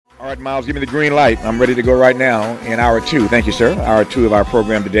right, Miles, give me the green light. I'm ready to go right now in hour two. Thank you, sir. Hour two of our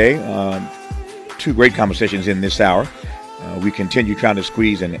program today. Two great conversations in this hour. We continue trying to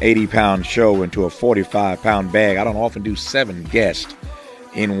squeeze an 80-pound show into a 45-pound bag. I don't often do 7 guests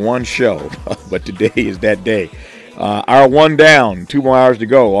in one show, but today is that day. Hour one down, 2 more hours to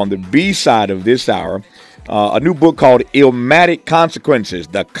go. On the B side of this hour, a new book called Illmatic Consequences,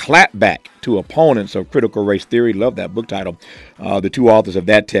 The Clapback to Opponents of Critical Race Theory. Love that book title. The two authors of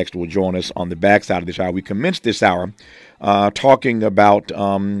that text will join us on the back side of this hour. We commenced this hour talking about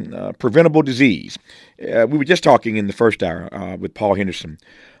preventable disease. We were just talking in the first hour with Paul Henderson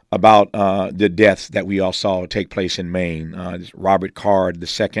about the deaths that we all saw take place in Maine. Robert Card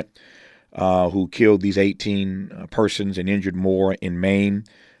II, who killed these 18 persons and injured more in Maine,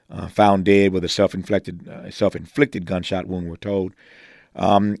 found dead with a self-inflicted gunshot wound, we're told,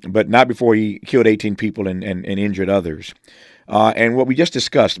 but not before he killed 18 people and injured others. And what we just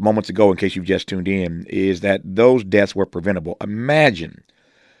discussed moments ago, in case you've just tuned in, is that those deaths were preventable. Imagine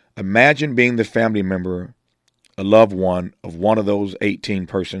being the family member, a loved one of one of those 18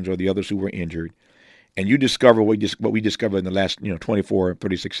 persons or the others who were injured, and you discover what we discovered in the last 24,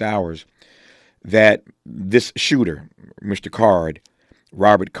 36 hours, that this shooter, Mr. Card,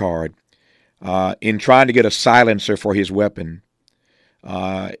 Robert Card, in trying to get a silencer for his weapon,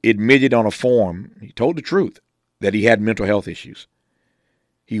 admitted on a form, he told the truth, that he had mental health issues.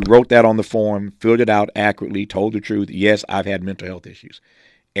 He wrote that on the form, filled it out accurately, told the truth, yes, I've had mental health issues.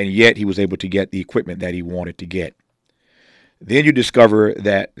 And yet he was able to get the equipment that he wanted to get. Then you discover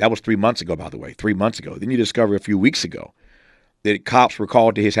that was 3 months ago, by the way, 3 months ago. Then you discover a few weeks ago that cops were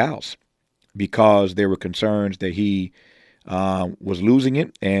called to his house because there were concerns that he was losing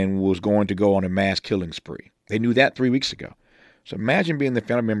it and was going to go on a mass killing spree. They knew that 3 weeks ago. So imagine being the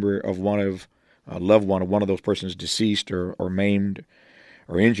family member of a loved one of one of those persons deceased or maimed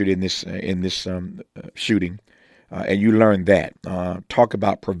or injured in this shooting, and you learn that. Talk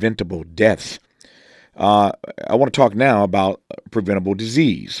about preventable deaths. I want to talk now about preventable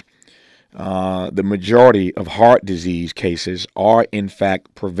disease. The majority of heart disease cases are, in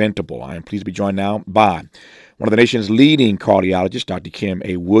fact, preventable. I am pleased to be joined now by one of the nation's leading cardiologists, Dr. Kim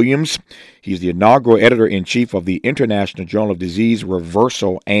A. Williams. He's the inaugural editor-in-chief of the International Journal of Disease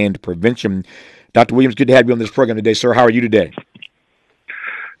Reversal and Prevention. Dr. Williams, good to have you on this program today, sir. How are you today?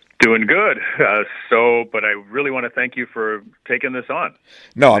 Doing good. But I really want to thank you for taking this on.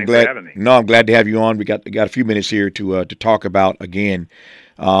 No, Thanks for having me. No, I'm glad to have you on. We got a few minutes here to talk about, again,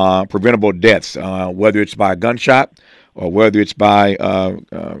 preventable deaths, whether it's by gunshot or whether it's by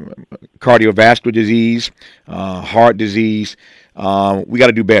cardiovascular disease, heart disease. We got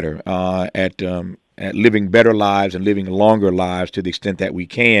to do better at living better lives and living longer lives to the extent that we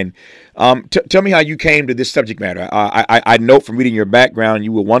can. Tell me how you came to this subject matter. I note from reading your background,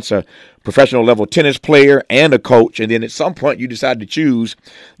 you were once a professional level tennis player and a coach, and then at some point you decided to choose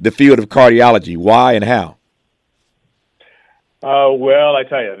the field of cardiology. Why and how? Well, I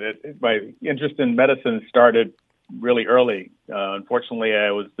tell you, my interest in medicine started really early. Unfortunately,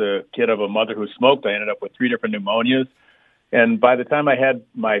 I was the kid of a mother who smoked. I ended up with 3 different pneumonias. And by the time I had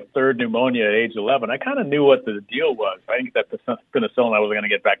my 3rd pneumonia at age 11, I kind of knew what the deal was. I didn't get that penicillin, I wasn't going to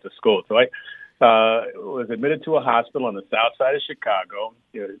get back to school. So I was admitted to a hospital on the south side of Chicago,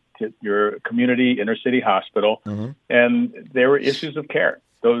 your community inner city hospital, and there were issues of care.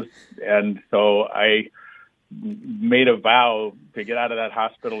 And so I made a vow to get out of that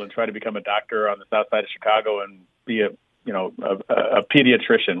hospital and try to become a doctor on the south side of Chicago and be a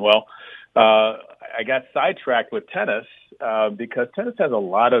pediatrician. Well, I got sidetracked with tennis because tennis has a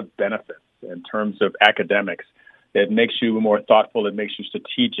lot of benefits in terms of academics. It makes you more thoughtful, it makes you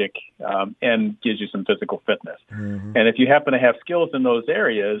strategic, and gives you some physical fitness. And if you happen to have skills in those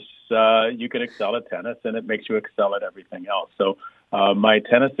areas, you can excel at tennis, and it makes you excel at everything else. So my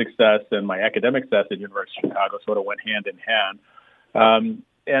tennis success and my academic success at University of Chicago sort of went hand in hand.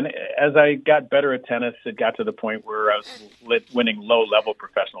 And as I got better at tennis, it got to the point where I was winning low-level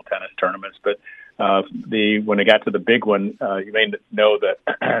professional tennis tournaments. But when it got to the big one, you may know that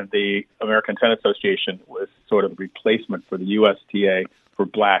the American Tennis Association was sort of a replacement for the USTA for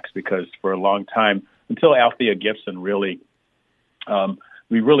blacks, because for a long time, until Althea Gibson, we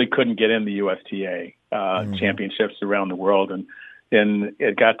really couldn't get in the USTA championships around the world. And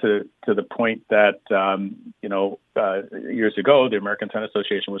it got to the point that, years ago, the American Tennis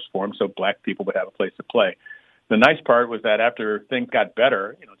Association was formed so black people would have a place to play. The nice part was that after things got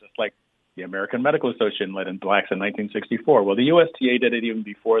better, just like the American Medical Association let in blacks in 1964. Well, the USTA did it even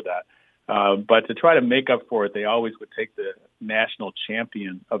before that. But to try to make up for it, they always would take the national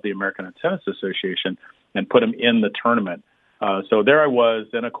champion of the American Tennis Association and put him in the tournament. So there I was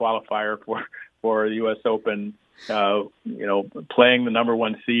in a qualifier for the U.S. Open, playing the number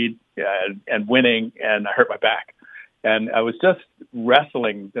one seed and winning, and I hurt my back. And I was just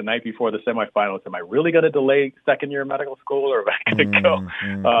wrestling the night before the semifinals. Am I really going to delay second year of medical school, or am I going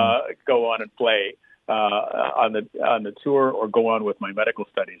to go on and play on the tour, or go on with my medical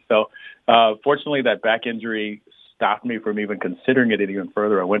studies? So fortunately, that back injury stopped me from even considering it even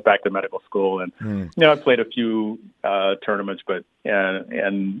further. I went back to medical school, and I played a few tournaments, but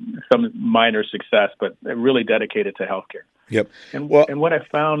and some minor success, but really dedicated to healthcare. Yep. And what I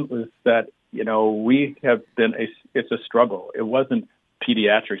found was that we have been it's a struggle. It wasn't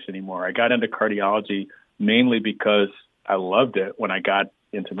pediatrics anymore. I got into cardiology mainly because I loved it when I got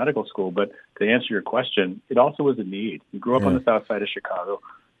into medical school. But to answer your question, it also was a need. You grew up on the south side of Chicago.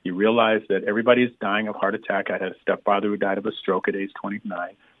 You realize that everybody's dying of heart attack. I had a stepfather who died of a stroke at age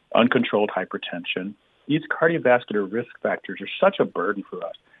 29, uncontrolled hypertension. These cardiovascular risk factors are such a burden for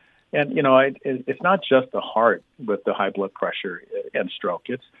us. And, it's not just the heart with the high blood pressure and stroke.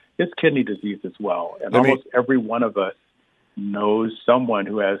 It's kidney disease as well. And almost every one of us knows someone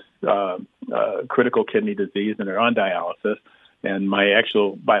who has critical kidney disease, and they're on dialysis. And my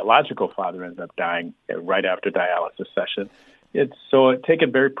actual biological father ended up dying right after dialysis session. Take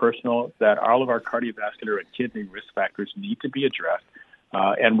it very personal that all of our cardiovascular and kidney risk factors need to be addressed.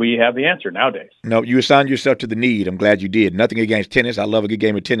 And we have the answer nowadays. No, you assigned yourself to the need. I'm glad you did. Nothing against tennis. I love a good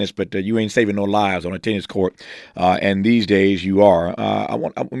game of tennis, but you ain't saving no lives on a tennis court. And these days you are.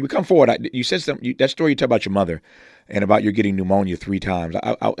 When we come forward, you said something. That story you talked about your mother and about you getting pneumonia 3 times.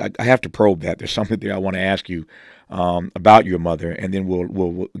 I have to probe that. There's something there I want to ask you about your mother, and then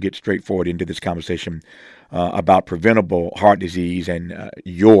we'll get straight forward into this conversation about preventable heart disease and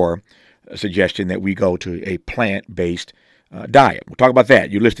your suggestion that we go to a plant-based diet. We'll talk about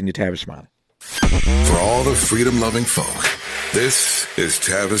that. You're listening to Tavis Smiley. For all the freedom-loving folk, this is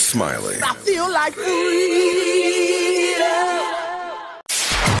Tavis Smiley. I feel like freedom.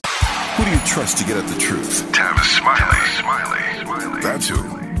 Who do you trust to get at the truth? Tavis Smiley. That's who.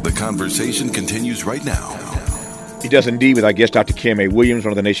 The conversation continues right now. He does indeed with our guest, Dr. Kim A. Williams,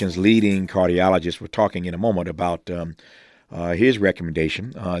 one of the nation's leading cardiologists. We're talking in a moment about his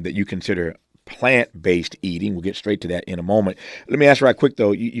recommendation that you consider plant-based eating. We'll get straight to that in a moment. Let me ask right quick,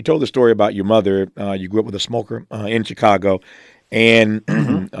 though. You told the story about your mother. You grew up with a smoker in Chicago, and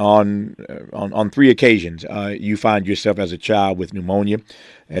on 3 occasions, you find yourself as a child with pneumonia.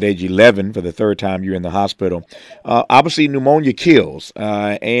 At age 11, for the 3rd time, you're in the hospital. Obviously, pneumonia kills,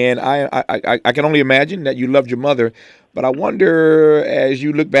 and I can only imagine that you loved your mother. But I wonder, as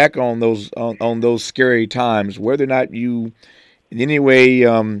you look back on those scary times, whether or not you, in any way,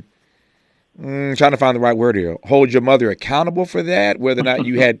 trying to find the right word here, hold your mother accountable for that, whether or not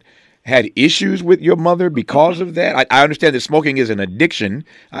you had issues with your mother because of that. I understand that smoking is an addiction.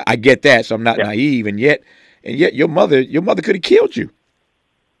 I get that, so I'm not naive, and yet your mother could have killed you.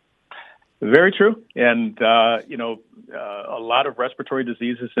 Very true. And, a lot of respiratory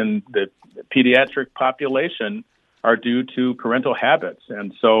diseases in the pediatric population are due to parental habits.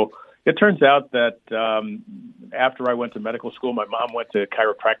 And so it turns out that after I went to medical school, my mom went to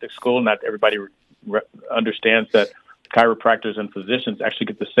chiropractic school. Not everybody understands that chiropractors and physicians actually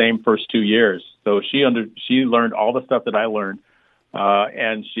get the same first 2 years. So she learned all the stuff that I learned,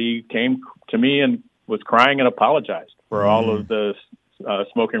 and she came to me and was crying and apologized for all of the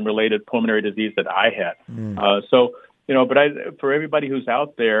smoking-related pulmonary disease that I had. For everybody who's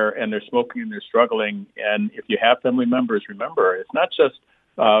out there and they're smoking and they're struggling, and if you have family members, remember, it's not just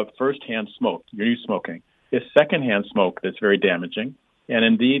first-hand smoke, you're smoking. It's second-hand smoke that's very damaging, and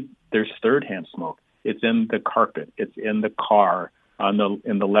indeed, there's third-hand smoke. It's in the carpet, it's in the car, in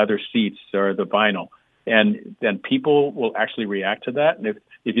the leather seats or the vinyl, and then people will actually react to that. And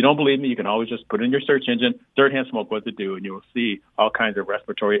if you don't believe me, you can always just put in your search engine, third-hand smoke, what to do, and you will see all kinds of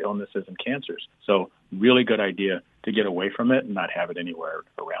respiratory illnesses and cancers. So really good idea to get away from it and not have it anywhere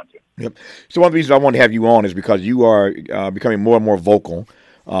around you. Yep. So one of the reasons I want to have you on is because you are becoming more and more vocal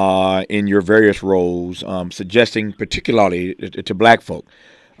in your various roles, suggesting particularly to black folk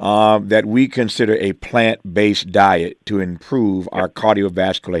that we consider a plant-based diet to improve our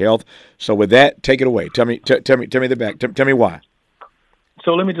cardiovascular health. So with that, take it away. Tell me why.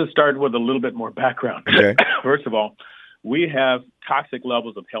 So let me just start with a little bit more background. Okay. First of all, we have toxic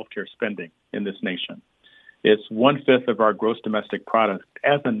levels of healthcare spending in this nation. It's 1/5 of our gross domestic product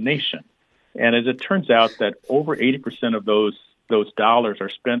as a nation. And as it turns out that over 80% of those dollars are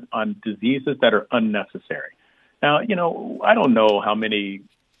spent on diseases that are unnecessary. Now, I don't know how many,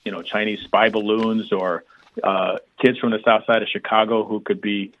 Chinese spy balloons or kids from the south side of Chicago who could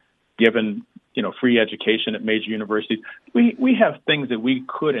be given free education at major universities. We have things that we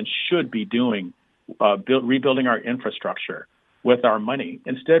could and should be doing, rebuilding our infrastructure with our money.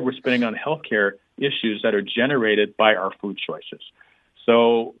 Instead, we're spending on healthcare issues that are generated by our food choices.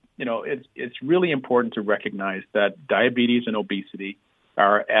 So, it's really important to recognize that diabetes and obesity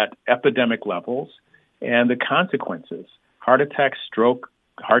are at epidemic levels, and the consequences, heart attack, stroke,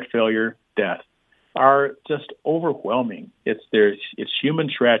 heart failure, death, are just overwhelming. It's human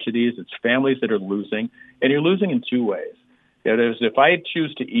tragedies, it's families that are losing, and you're losing in two ways. If I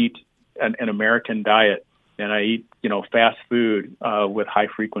choose to eat an American diet and I eat, fast food with high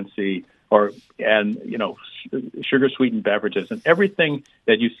frequency and sugar sweetened beverages and everything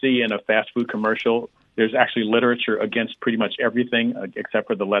that you see in a fast food commercial, there's actually literature against pretty much everything except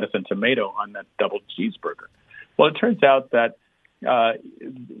for the lettuce and tomato on that double cheeseburger. Well, it turns out that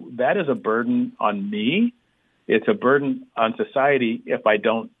that is a burden on me. It's a burden on society if I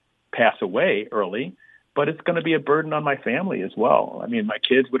don't pass away early, but it's going to be a burden on my family as well. I mean, my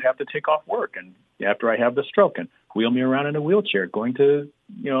kids would have to take off work and after I have the stroke and wheel me around in a wheelchair, going to,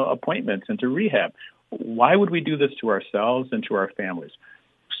 appointments and to rehab. Why would we do this to ourselves and to our families?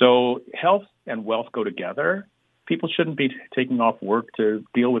 So health and wealth go together. People shouldn't be taking off work to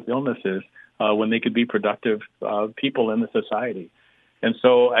deal with illnesses when they could be productive people in the society. And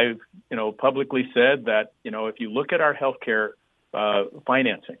so I've, publicly said that, if you look at our healthcare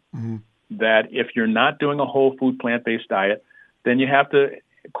financing, that if you're not doing a whole food plant-based diet, then you have to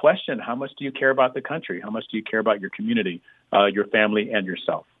question how much do you care about the country? How much do you care about your community, your family, and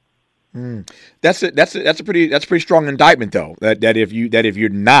yourself? That's a pretty strong indictment, though. That if you're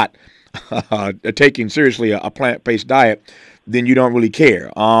not taking seriously a plant-based diet, then you don't really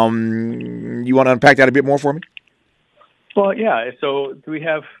care. You want to unpack that a bit more for me? Well, yeah. So we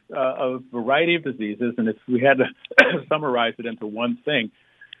have a variety of diseases, and if we had to summarize it into one thing,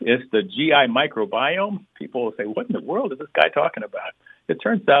 it's the GI microbiome. People will say, "What in the world is this guy talking about?" It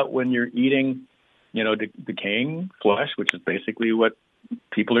turns out when you're eating, decaying flesh, which is basically what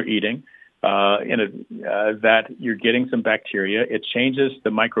people are eating, that you're getting some bacteria. It changes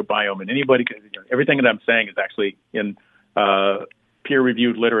the microbiome, and everything that I'm saying is actually in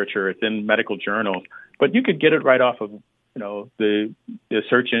peer-reviewed literature. It's in medical journals, but you could get it right off of the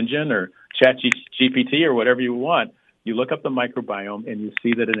search engine or ChatGPT or whatever you want. You look up the microbiome and you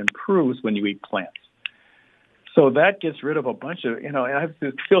see that it improves when you eat plants. So that gets rid of a bunch of,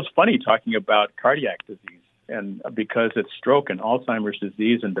 it feels funny talking about cardiac disease, and because it's stroke and Alzheimer's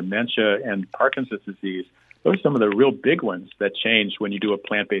disease and dementia and Parkinson's disease, those are some of the real big ones that change when you do a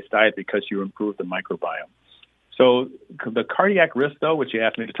plant-based diet because you improve the microbiome. So the cardiac risk, though, which you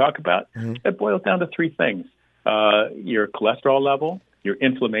asked me to talk about, it boils down to three things: your cholesterol level, your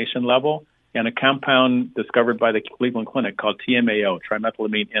inflammation level, and a compound discovered by the Cleveland Clinic called TMAO,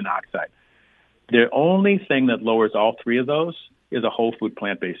 trimethylamine N-oxide. The only thing that lowers all three of those is a whole food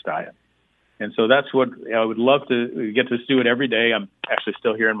plant-based diet. And so that's what I would love to get to do it every day. I'm actually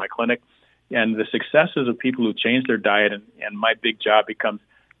still here in my clinic. And the successes of people who change their diet, and my big job becomes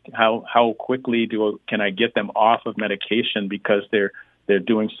how quickly can I get them off of medication because they're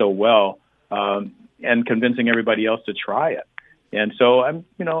doing so well, and convincing everybody else to try it. And so I'm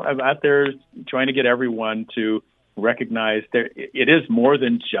out there trying to get everyone to recognize that it is more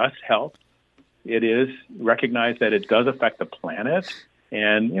than just health. It is recognize that it does affect the planet,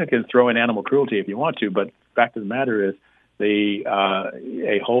 and you can throw in animal cruelty if you want to. But the fact of the matter is,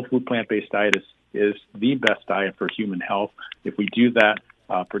 a whole food plant-based diet is the best diet for human health. If we do that,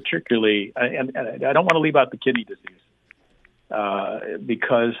 particularly, and I don't want to leave out the kidney disease,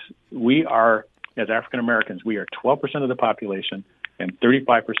 because we are, as African Americans, we are 12% of the population and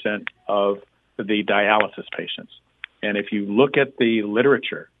 35% of the dialysis patients. And if you look at the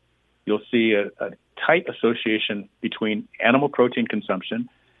literature, you'll see a tight association between animal protein consumption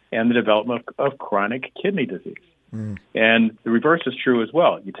and the development of chronic kidney disease. And the reverse is true as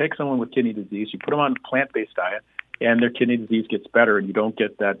well. You take someone with kidney disease, you put them on a plant-based diet, and their kidney disease gets better, and you don't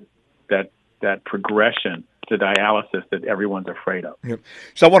get that progression to dialysis that everyone's afraid of. Yep.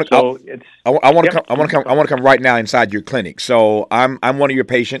 So I want to come right now inside your clinic. So I'm one of your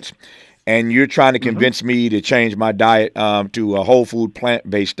patients, and you're trying to convince me to change my diet to a whole food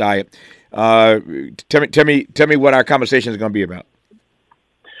plant-based diet. Tell me what our conversation is going to be about.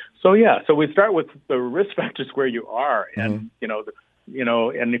 So we start with the risk factors where you are, and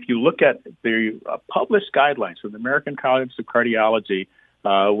and if you look at the published guidelines from the American College of Cardiology,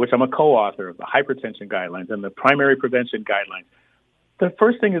 which I'm a co-author of, the hypertension guidelines and the primary prevention guidelines, the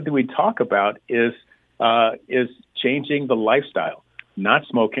first thing that we talk about is changing the lifestyle, not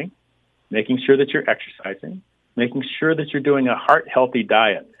smoking, making sure that you're exercising, making sure that you're doing a heart-healthy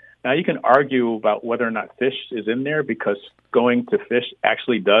diet. Now, you can argue about whether or not fish is in there because going to fish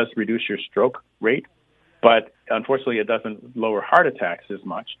actually does reduce your stroke rate, but unfortunately it doesn't lower heart attacks as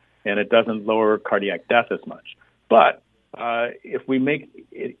much, and it doesn't lower cardiac death as much. But if we make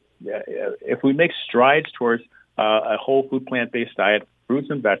strides towards a whole food plant-based diet, fruits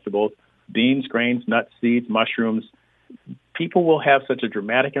and vegetables, beans, grains, nuts, seeds, mushrooms, people will have such a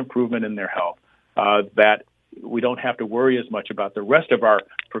dramatic improvement in their health that we don't have to worry as much about the rest of our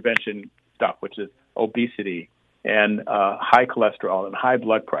prevention stuff, which is obesity and high cholesterol and high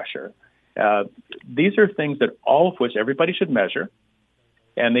blood pressure. These are things that all of which everybody should measure,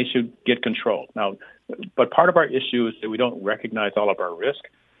 and they should get controlled. Now, but part of our issue is that we don't recognize all of our risk.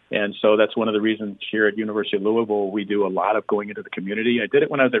 And so that's one of the reasons here at University of Louisville, we do a lot of going into the community. I did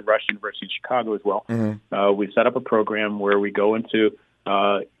it when I was at Rush University in Chicago as well. Mm-hmm. We set up a program where we go into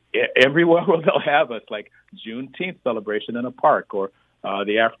everywhere where they'll have us, like Juneteenth celebration in a park, or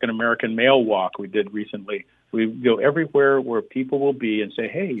the African American Male Walk we did recently. We go everywhere where people will be and say,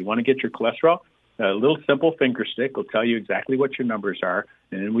 hey, you want to get your cholesterol? A little simple finger stick will tell you exactly what your numbers are,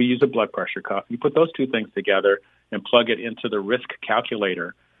 and then we use a blood pressure cuff. You put those two things together and plug it into the risk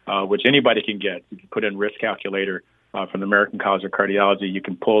calculator, which anybody can get. You can put in risk calculator from the American College of Cardiology. You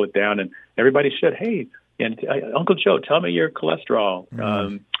can pull it down, and everybody should, hey, and Uncle Joe, tell me your cholesterol.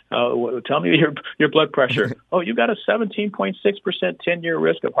 Tell me your blood pressure. Oh, you got a 17.6% 10-year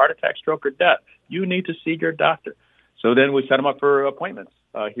risk of heart attack, stroke, or death. You need to see your doctor. So then we set them up for appointments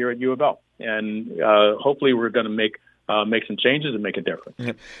here at U of L, and hopefully we're going to make some changes and make a difference.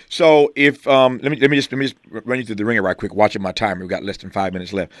 Yeah. So if let me just run you through the ringer right quick. Watching my timer, we've got less than 5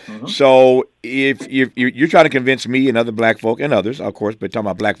 minutes left. Mm-hmm. So if you're trying to convince me and other black folk and others, of course, but talking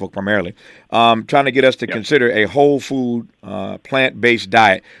about black folk primarily, trying to get us to consider a whole food plant-based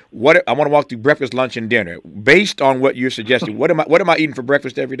diet. What I want to walk through breakfast, lunch, and dinner based on what you're suggesting. What am I eating for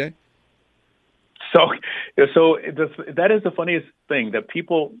breakfast every day? So that is the funniest thing that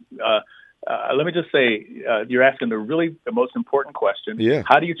people. Let me just say, you're asking the most important question. Yeah.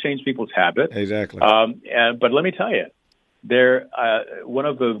 How do you change people's habits? Exactly. But let me tell you, one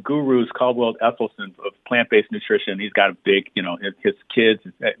of the gurus, Caldwell Esselstyn, of plant-based nutrition, he's got a big, his kids,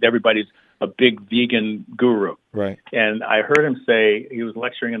 everybody's a big vegan guru. Right. And I heard him say, he was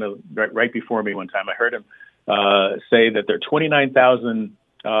lecturing right before me one time, I heard him say that there are 29,000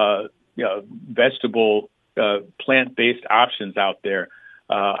 vegetable plant-based options out there.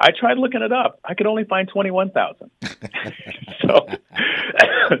 I tried looking it up. I could only find 21,000.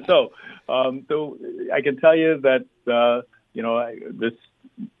 So I can tell you that this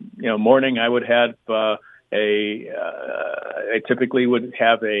morning I would have I typically would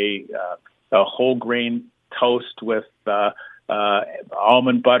have a whole grain toast with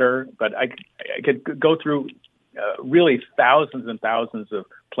almond butter, but I could go through really thousands and thousands of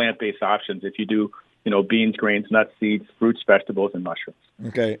plant-based options if you do. Beans, grains, nuts, seeds, fruits, vegetables, and mushrooms.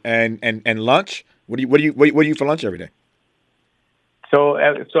 Okay, and lunch? What do you eat for lunch every day? So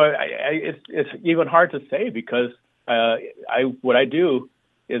it's even hard to say because what I do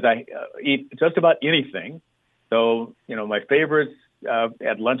is I eat just about anything. So my favorites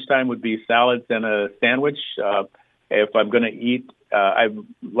at lunchtime would be salads and a sandwich. If I'm going to eat, I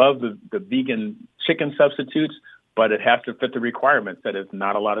love the vegan chicken substitutes, but it has to fit the requirements. That is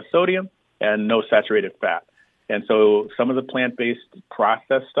not a lot of sodium and no saturated fat. And so some of the plant-based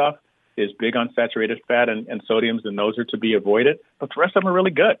processed stuff is big on saturated fat and sodiums, and those are to be avoided. But the rest of them are really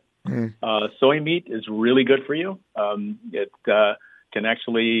good. Mm-hmm. Soy meat is really good for you. It can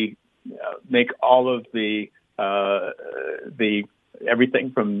actually make all of the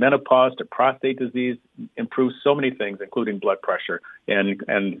everything from menopause to prostate disease, improve so many things, including blood pressure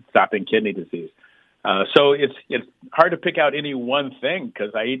and stopping kidney disease. So it's hard to pick out any one thing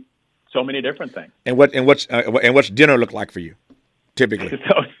because I eat so many different things. And what's dinner look like for you, typically?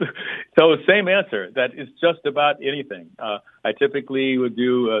 So same answer. That is just about anything. I typically would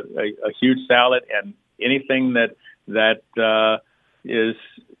do a huge salad and anything that is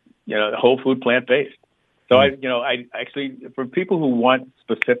whole food plant based. So I actually, for people who want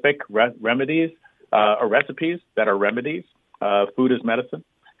specific remedies or recipes that are remedies, food is medicine.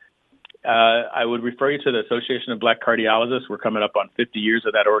 I would refer you to the Association of Black Cardiologists. We're coming up on 50 years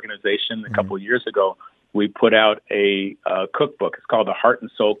of that organization. A couple of years ago, we put out a cookbook. It's called the Heart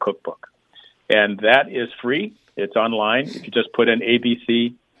and Soul Cookbook. And that is free. It's online. If you just put in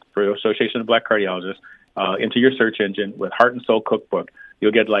ABC for Association of Black Cardiologists into your search engine with Heart and Soul Cookbook,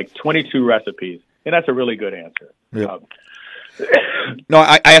 you'll get like 22 recipes. And that's a really good answer. Yep. No,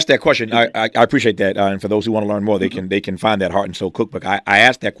 I asked that question. I appreciate that. And for those who want to learn more, they can find that Heart and Soul Cookbook. I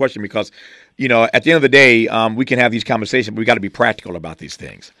asked that question because, at the end of the day, we can have these conversations, but we got to be practical about these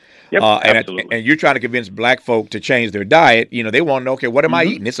things. Yep, absolutely. And you're trying to convince black folk to change their diet. They want to know, okay, what am I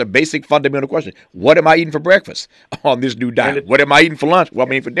eating? It's a basic fundamental question. What am I eating for breakfast on this new diet? What am I eating for lunch? What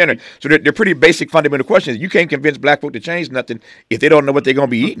am I eating for dinner? So they're pretty basic fundamental questions. You can't convince black folk to change nothing if they don't know what they're going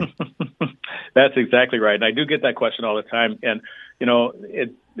to be eating. That's exactly right. And I do get that question all the time. And,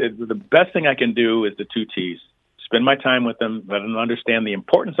 the best thing I can do is the 2 T's. Spend my time with them, let them understand the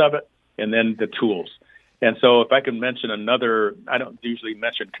importance of it, and then the tools. And so if I can mention another, I don't usually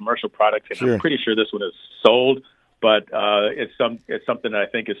mention commercial products, and Sure. I'm pretty sure this one is sold, but it's something that I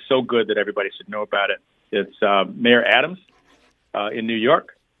think is so good that everybody should know about it. It's Mayor Adams in New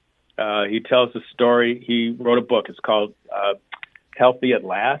York. He tells the story. He wrote a book. It's called Healthy at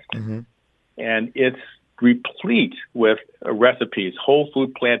Last, and it's replete with recipes, whole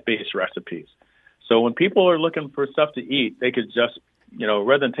food, plant-based recipes. So when people are looking for stuff to eat, they could just,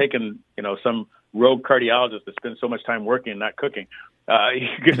 rather than taking, some rogue cardiologist that spends so much time working and not cooking, you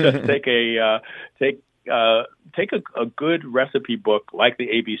could just take a good recipe book like the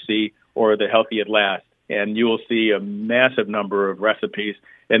ABC or the Healthy at Last, and you will see a massive number of recipes.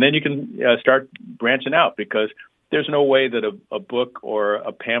 And then you can start branching out, because there's no way that a book or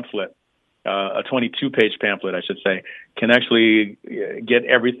a pamphlet, a 22-page pamphlet, I should say, can actually get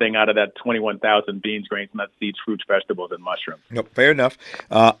everything out of that 21,000 beans, grains, nuts, seeds, fruits, vegetables, and mushrooms. Nope, fair enough.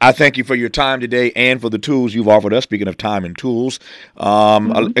 I thank you for your time today and for the tools you've offered us. Speaking of time and tools,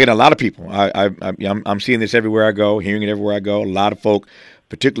 again, a lot of people, I'm seeing this everywhere I go, hearing it everywhere I go. A lot of folk,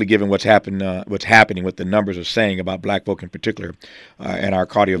 particularly given what's happening, what the numbers are saying about black folk in particular, and our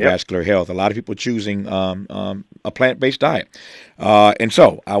cardiovascular health. A lot of people choosing a plant-based diet. And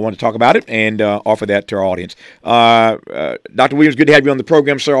so I want to talk about it and offer that to our audience. Dr. Williams, good to have you on the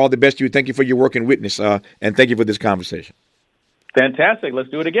program, sir. All the best to you. Thank you for your work and witness, and thank you for this conversation. Fantastic. Let's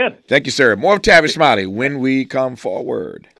do it again. Thank you, sir. More of Tavis Smiley when we come forward.